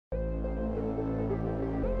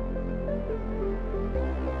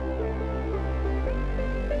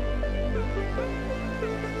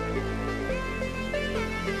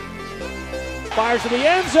Fires to the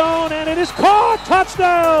end zone, and it is caught.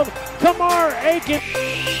 Touchdown, Kamar Aiken.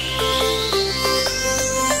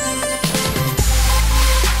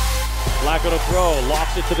 Flacco to throw,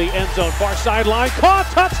 lofts it to the end zone, far sideline, caught,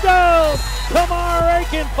 touchdown! Kamar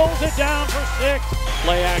Aiken pulls it down for 6.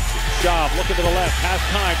 Play action, Schaub looking to the left, has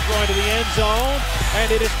time, throwing to the end zone,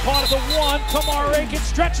 and it is caught at the 1. Kamar Aiken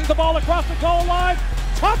stretches the ball across the goal line,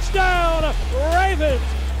 touchdown, Ravens!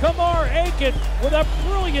 Kamar Aiken with a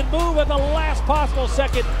brilliant move at the last possible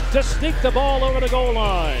second to sneak the ball over the goal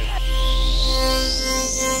line.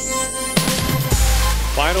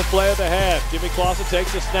 Final play of the half. Jimmy Clausen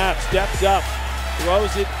takes the snap, steps up,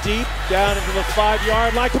 throws it deep down into the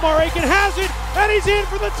 5-yard line. Kamar Aiken has it, and he's in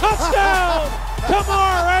for the touchdown!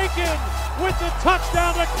 Kamar Aiken with the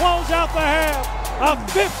touchdown to close out the half. A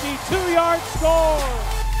 52-yard score.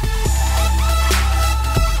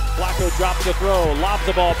 Flacco drops the throw, lobs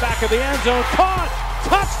the ball back of the end zone, caught,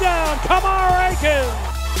 touchdown, Kamar Aiken!